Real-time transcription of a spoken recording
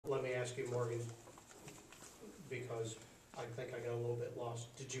ask you, Morgan, because I think I got a little bit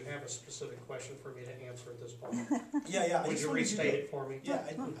lost. Did you have a specific question for me to answer at this point? Yeah. Would you restate it for me? Yeah,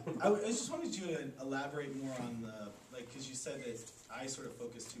 I just wanted you to elaborate more on the, like, because you said that I sort of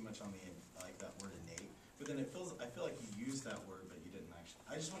focused too much on the, like, that word innate, but then I feel like you used that word, but you didn't actually.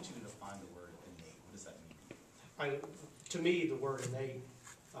 I just want you to define the word innate. What does that mean? To me, the word innate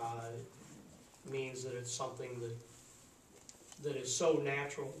means that it's something that is so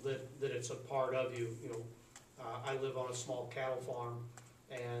natural that it's a part of you. You know, I live on a small cattle farm,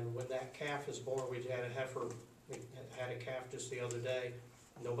 and when that calf is born, we had a heifer, we had a calf just the other day.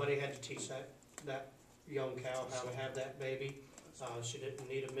 Nobody had to teach that young cow how to have that baby. She didn't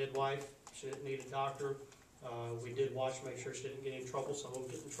need a midwife. She didn't need a doctor. We did watch, make sure she didn't get in trouble. Some would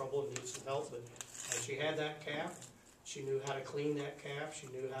get in trouble and need some help, but she had that calf. She knew how to clean that calf. She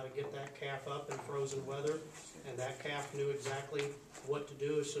knew how to get that calf up in frozen weather, and that calf knew exactly what to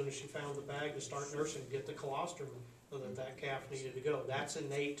do as soon as she found the bag to start nursing, get the colostrum so that calf needed to go. That's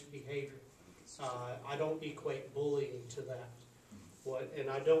innate behavior. I don't equate bullying to that.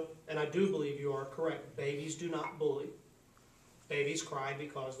 And I do believe you are correct. Babies do not bully. Babies cry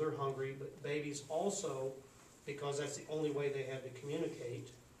because they're hungry, but babies also, because that's the only way they have to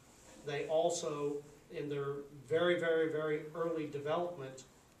communicate, they also, in their very, very, very early development,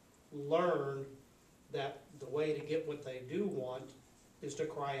 learn that the way to get what they do want is to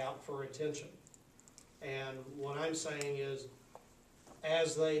cry out for attention. And what I'm saying is,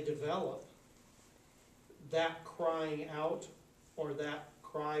 as they develop, that crying out or that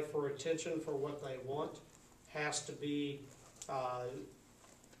cry for attention for what they want has to be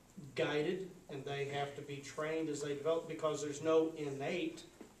guided, and they have to be trained as they develop, because there's no innate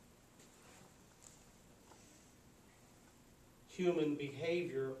human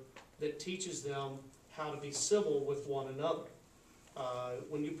behavior that teaches them how to be civil with one another.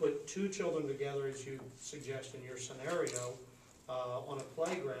 When you put two children together, as you suggest in your scenario, on a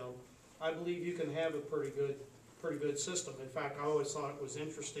playground, I believe you can have a pretty good system. In fact, I always thought it was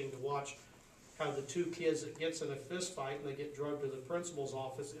interesting to watch how the two kids that gets in a fist fight and they get drugged to the principal's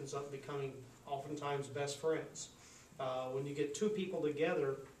office ends up becoming oftentimes best friends. When you get two people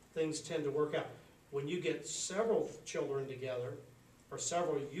together, things tend to work out. When you get several children together or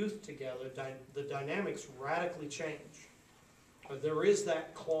several youth together, the dynamics radically change. There is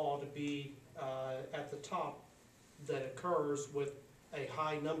that claw to be at the top that occurs with a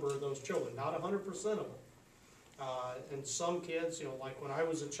high number of those children, not 100% of them. And some kids, you know, like when I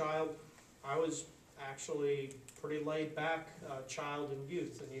was a child, I was actually pretty laid back child and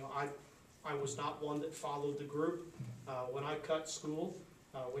youth, and you know, I was not one that followed the group. When I cut school,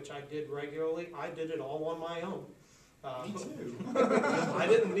 which I did regularly, I did it all on my own. Me too. I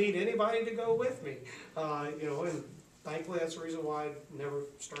didn't need anybody to go with me, you know, and thankfully that's the reason why I never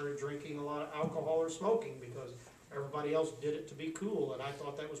started drinking a lot of alcohol or smoking, because everybody else did it to be cool, and I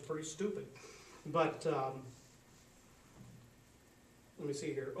thought that was pretty stupid. But let me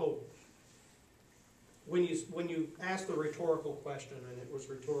see here. Oh, when you asked the rhetorical question, and it was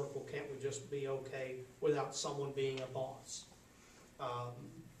rhetorical, can't we just be okay without someone being a boss?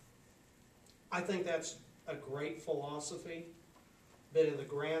 I think that's a great philosophy, but in the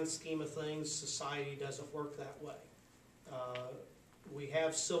grand scheme of things, society doesn't work that way. We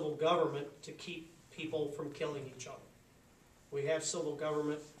have civil government to keep people from killing each other. We have civil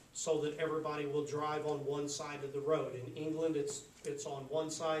government so that everybody will drive on one side of the road. In England, it's on one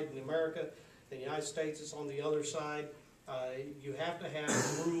side. In America, in the United States, it's on the other side. You have to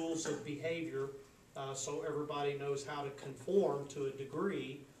have rules of behavior so everybody knows how to conform to a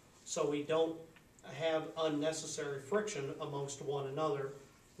degree, so we don't have unnecessary friction amongst one another,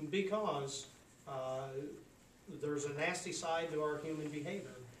 because there's a nasty side to our human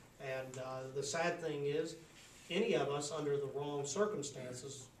behavior. And the sad thing is, any of us under the wrong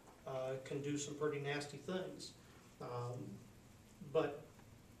circumstances can do some pretty nasty things. But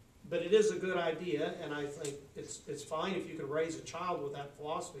it is a good idea, and I think it's fine if you can raise a child with that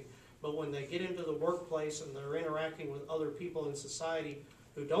philosophy. But when they get into the workplace and they're interacting with other people in society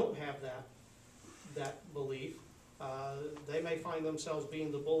who don't have that belief, they may find themselves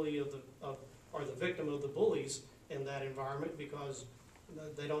being the bully or the victim of the bullies in that environment, because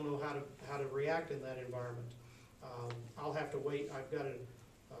they don't know how to react in that environment. I'll have to wait. I've got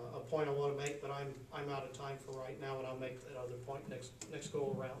a point I want to make, but I'm out of time for right now, and I'll make that other point next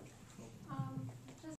go around.